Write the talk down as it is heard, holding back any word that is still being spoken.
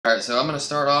Alright, so I'm going to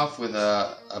start off with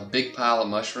a big pile of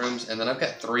mushrooms, and then I've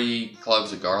got 3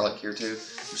 cloves of garlic here too.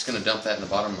 I'm just going to dump that in the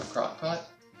bottom of my crock pot.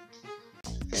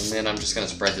 And then I'm just going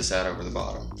to spread this out over the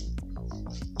bottom.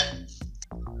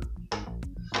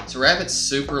 So rabbit's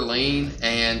super lean,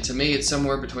 and to me it's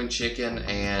somewhere between chicken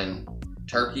and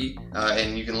turkey.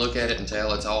 And you can look at it and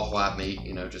tell it's all white meat,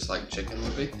 you know, just like chicken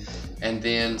would be. And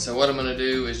then, so what I'm going to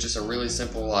do is just a really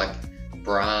simple like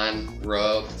brine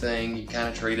rub thing. You kind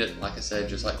of treat it, like I said,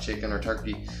 just like chicken or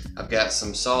turkey. I've got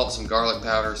some salt, some garlic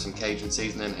powder, some Cajun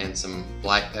seasoning, and some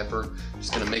black pepper.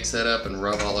 Just gonna mix that up and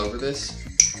rub all over this.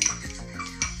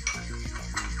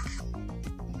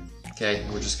 Okay,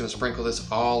 we're just gonna sprinkle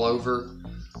this all over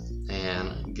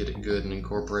and get it good and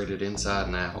incorporated inside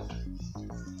and out.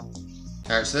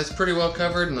 Alright, so that's pretty well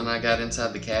covered, and then I got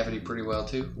inside the cavity pretty well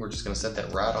too. We're just gonna set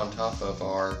that right on top of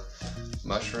our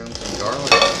mushrooms and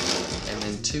garlic. And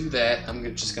then to that, I'm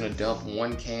just gonna dump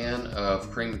 1 can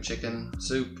of cream of chicken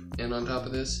soup in on top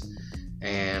of this.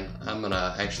 And I'm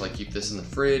gonna actually keep this in the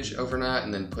fridge overnight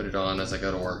and then put it on as I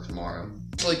go to work tomorrow.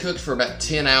 Actually cooked for about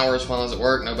 10 hours while I was at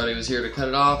work. Nobody was here to cut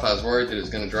it off. I was worried that it was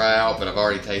gonna dry out, but I've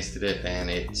already tasted it and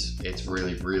it's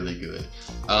really, really good.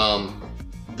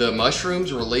 The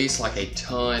mushrooms release like a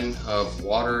ton of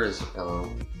water, or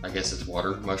I guess it's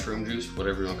water, mushroom juice,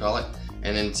 whatever you want to call it.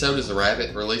 And then so does the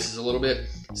rabbit, releases a little bit.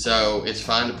 So it's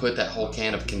fine to put that whole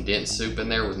can of condensed soup in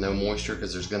there with no moisture,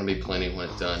 because there's going to be plenty when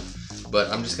it's done.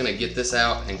 But I'm just going to get this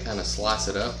out and kind of slice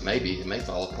it up. Maybe it may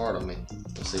fall apart on me.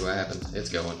 We'll see what happens. It's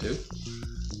going to.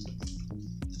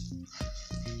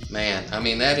 Man, I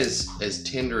mean, that is as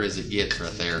tender as it gets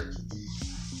right there.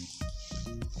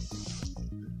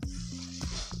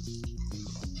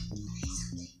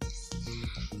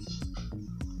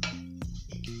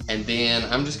 And then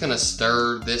I'm just gonna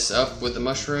stir this up with the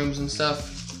mushrooms and stuff.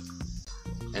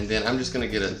 And then I'm just gonna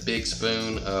get a big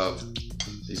spoon of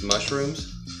these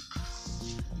mushrooms.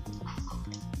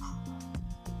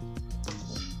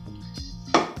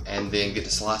 And then get to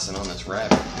slicing on this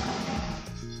rabbit.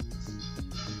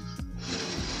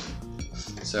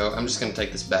 So I'm just gonna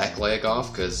take this back leg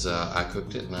off because I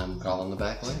cooked it and I'm calling the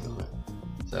back leg on it.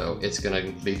 So it's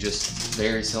gonna be just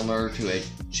very similar to a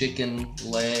chicken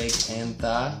leg and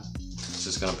thigh. It's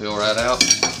just gonna peel right out.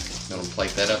 Gonna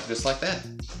plate that up just like that.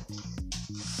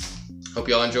 Hope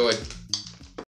y'all enjoyed.